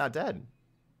how am I not dead?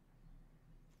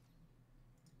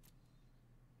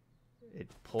 It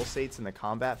pulsates in the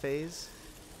combat phase.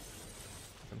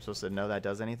 I'm supposed to know that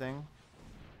does anything.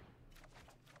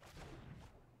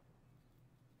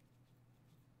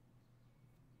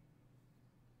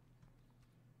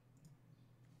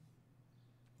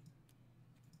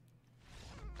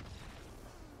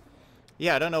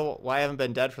 Yeah, I don't know why I haven't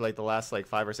been dead for like the last like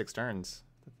 5 or 6 turns.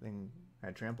 The thing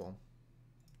had trample.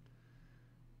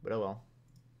 But oh well.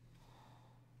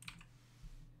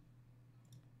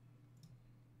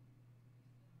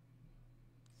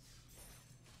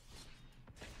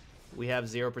 We have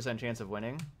 0% chance of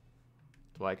winning.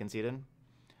 That's why I conceded.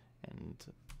 And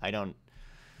I don't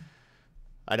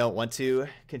want to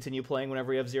continue playing whenever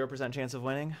we have 0% chance of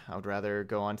winning. I would rather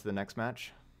go on to the next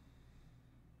match.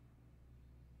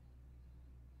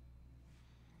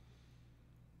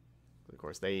 Of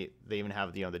course, they even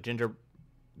have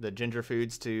the ginger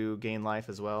foods to gain life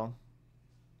as well.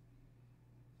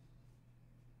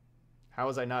 How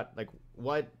was I not like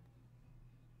what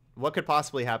could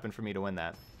possibly happen for me to win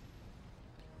that?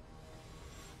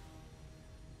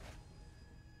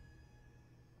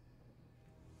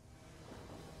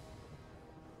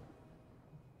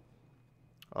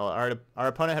 Well, our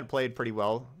opponent had played pretty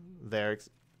well there,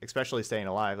 especially staying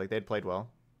alive. Like, they'd played well.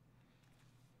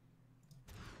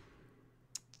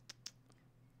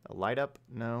 A light up?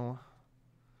 No.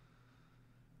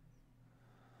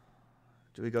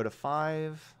 Do we go to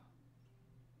 5?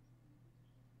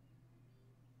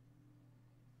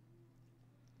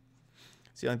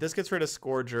 See, like, this gets rid of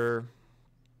Scourger.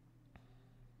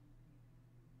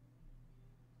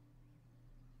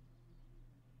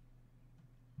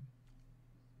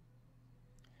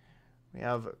 We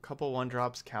have a couple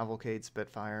 1-drops, Cavalcade,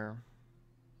 Spitfire.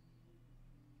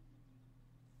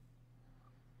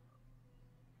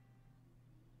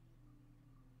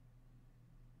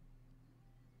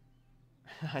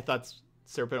 I thought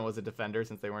Serpent was a defender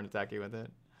since they weren't attacking with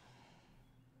it.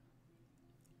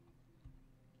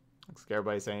 Looks like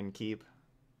everybody's saying keep.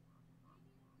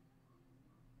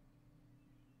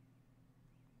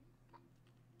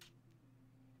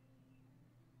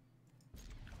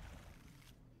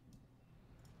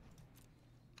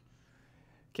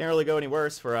 Can't really go any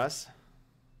worse for us.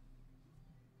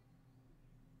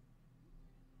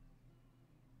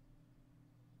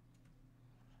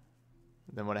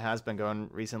 Than what it has been going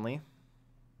recently.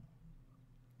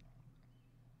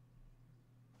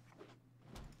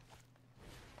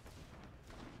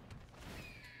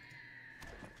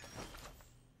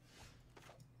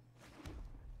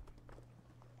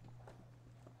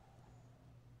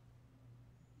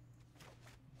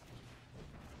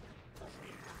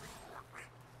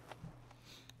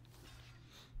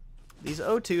 These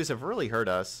O2s have really hurt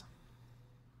us.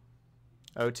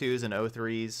 O2s and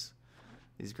O3s.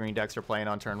 These green decks are playing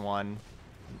on turn 1 and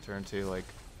turn 2, like,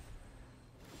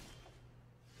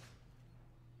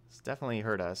 it's definitely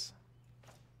hurt us.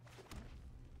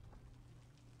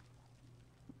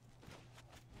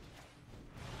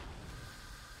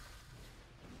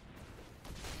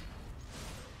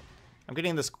 I'm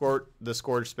getting the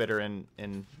Scourge Spitter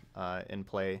in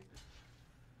play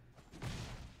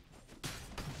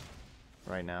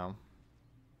right now.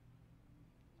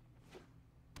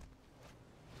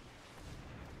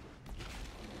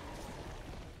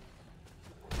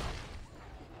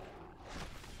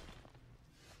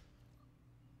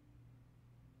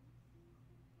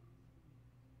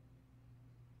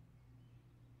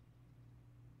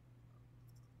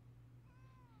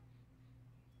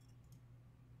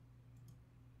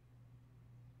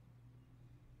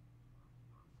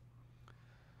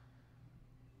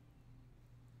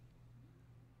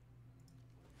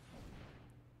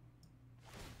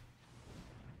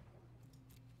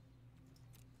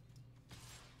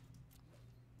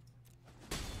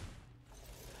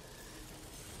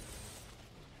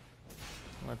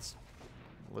 Let's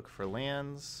look for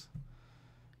lands.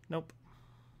 Nope.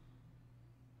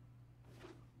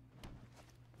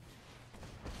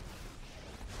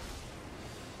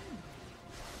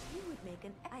 You would make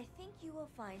an... I think you will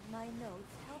find my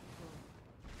notes helpful.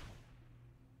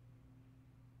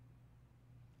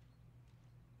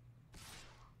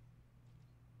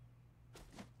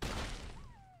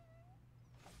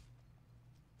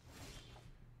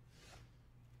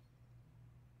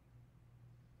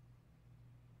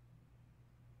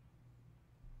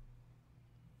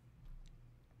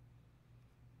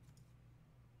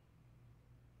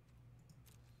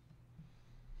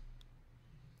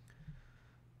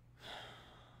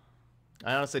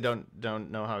 I honestly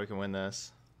don't know how we can win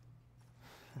this.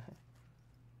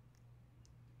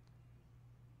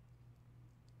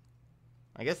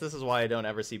 I guess this is why I don't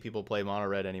ever see people play mono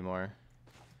red anymore.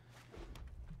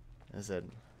 I said,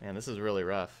 man, this is really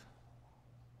rough.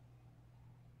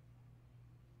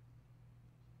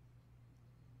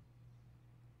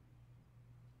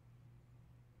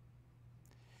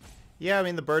 Yeah, I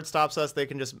mean, the bird stops us.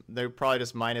 They're probably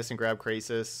just minus and grab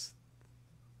Krasis.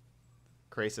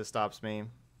 Krasis stops me.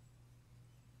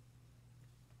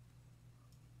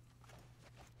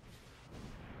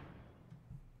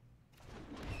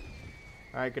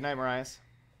 All right, good night, Marias.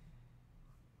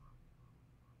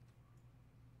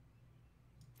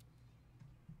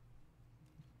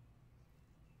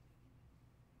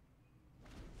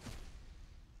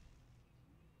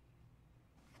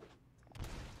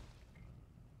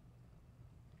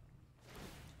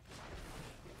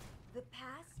 The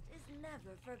past is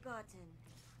never forgotten.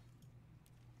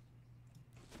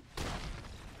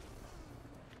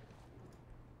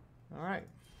 All right.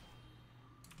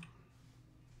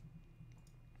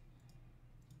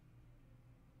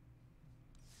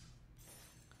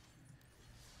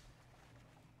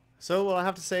 So what I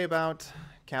have to say about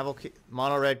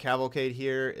mono red Cavalcade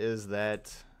here is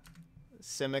that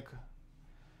Simic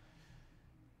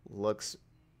looks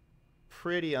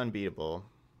pretty unbeatable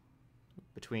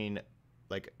between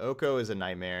like Oko is a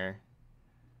nightmare.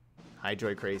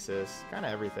 Hydroid Krasis, kind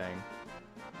of everything.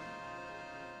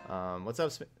 What's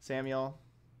up, Samuel?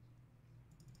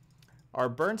 Our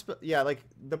burn yeah, like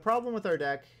the problem with our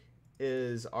deck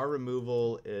is our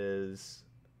removal is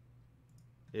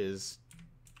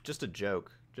just a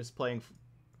joke. Just playing,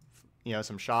 you know,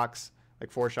 some shocks,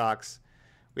 like 4 shocks.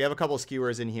 We have a couple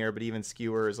skewers in here, but even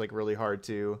skewer is like really hard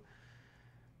to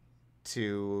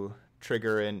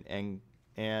trigger, and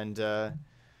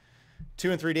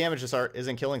 2 and 3 damage just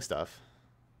isn't killing stuff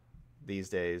these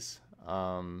days.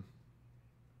 And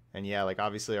yeah, like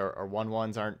obviously our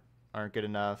 1/1s aren't good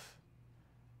enough.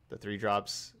 The 3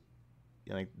 drops,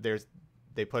 you know, like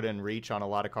they put in reach on a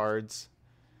lot of cards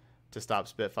to stop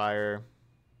Spitfire.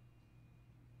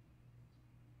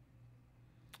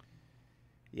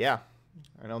 Yeah,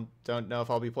 I don't know if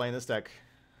I'll be playing this deck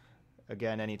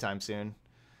again anytime soon.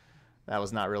 That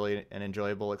was not really an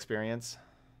enjoyable experience.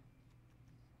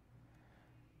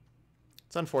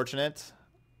 It's unfortunate.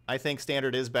 I think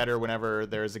Standard is better whenever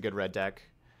there's a good red deck,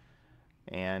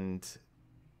 and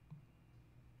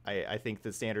I think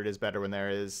the Standard is better when there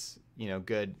is, you know,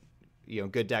 good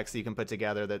decks that you can put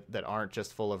together that aren't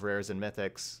just full of rares and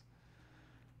mythics.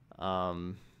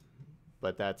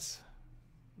 But that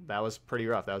was pretty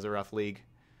rough. That was a rough league,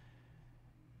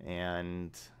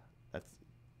 and that's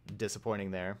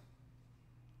disappointing there.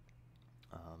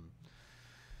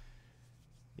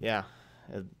 Yeah.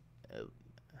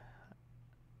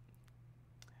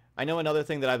 I know another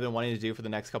thing that I've been wanting to do for the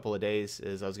next couple of days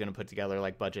is I was going to put together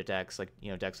like budget decks, like,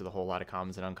 you know, decks with a whole lot of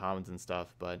commons and uncommons and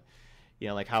stuff. But, you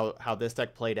know, like how this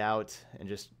deck played out, and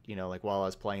just, you know, like while I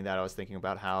was playing that, I was thinking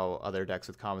about how other decks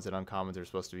with commons and uncommons are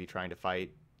supposed to be trying to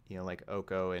fight, you know, like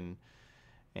Oko and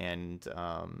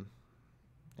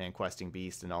Questing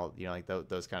Beast and all, you know, like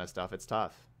those kind of stuff. It's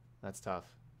tough. That's tough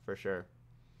for sure.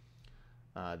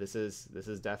 This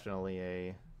is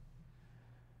definitely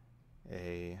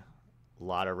a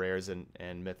lot of rares and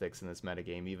mythics in this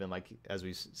metagame. Even like as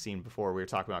we've seen before, we were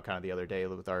talking about kind of the other day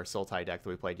with our Sultai deck that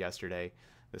we played yesterday.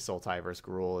 The Sultai versus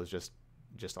Gruul is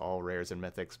just all rares and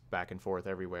mythics back and forth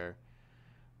everywhere.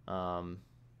 So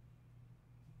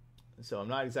I'm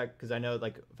not exact, because I know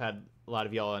like I've had a lot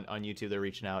of y'all on YouTube, they're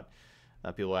reaching out,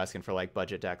 people asking for like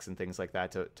budget decks and things like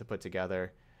that to put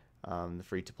together, the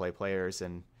free to play players,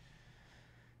 and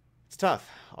it's tough.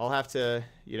 I'll have to,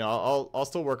 you know, I'll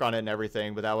still work on it and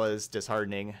everything, but that was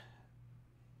disheartening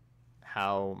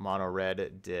how Mono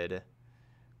Red did, because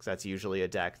that's usually a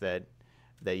deck that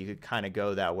you could kind of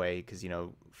go that way, because, you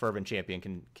know, Fervent Champion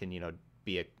can you know,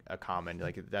 be a common,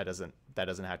 like that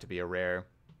doesn't have to be a rare,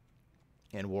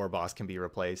 and War Boss can be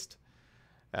replaced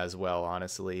as well,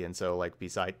 honestly. And so like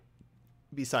besides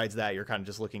that, you're kind of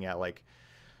just looking at like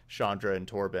Chandra and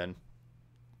Torben.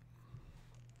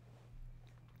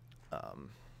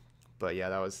 But yeah,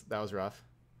 that was rough.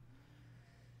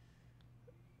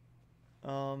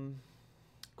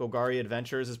 Golgari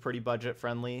Adventures is pretty budget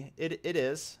friendly. It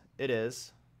is.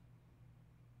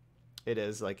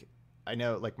 Like, I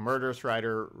know like Murderous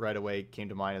Rider right away came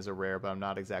to mind as a rare, but I'm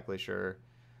not exactly sure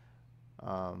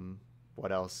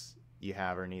what else you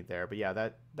have or need there. But yeah,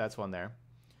 that's one there.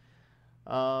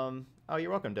 Oh, you're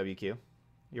welcome, WQ.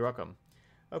 You're welcome.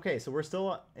 Okay, so we're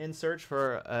still in search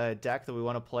for a deck that we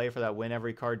want to play for that win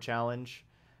every card challenge.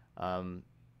 You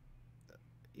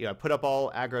know, I put up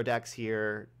all aggro decks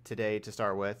here today to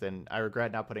start with, and I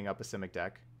regret not putting up a Simic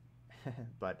deck,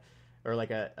 or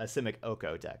like a Simic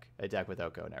Oko deck, a deck with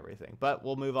Oko and everything. But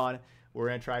we'll move on. We're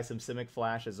going to try some Simic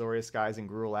Flash, Azorius Skies, and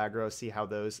Gruul aggro, see how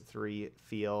those 3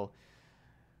 feel.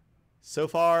 So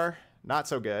far, not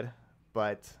so good,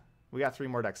 but we got 3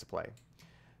 more decks to play.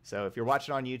 So if you're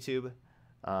watching on YouTube,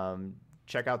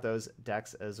 check out those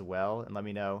decks as well, and let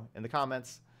me know in the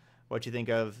comments what you think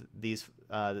of these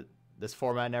this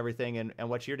format and everything, and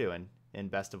what you're doing in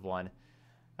best of 1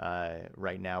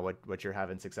 right now, what you're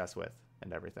having success with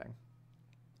and everything.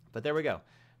 But there we go.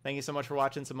 Thank you so much for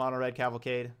watching some Mono Red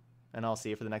Cavalcade, and I'll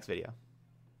see you for the next video.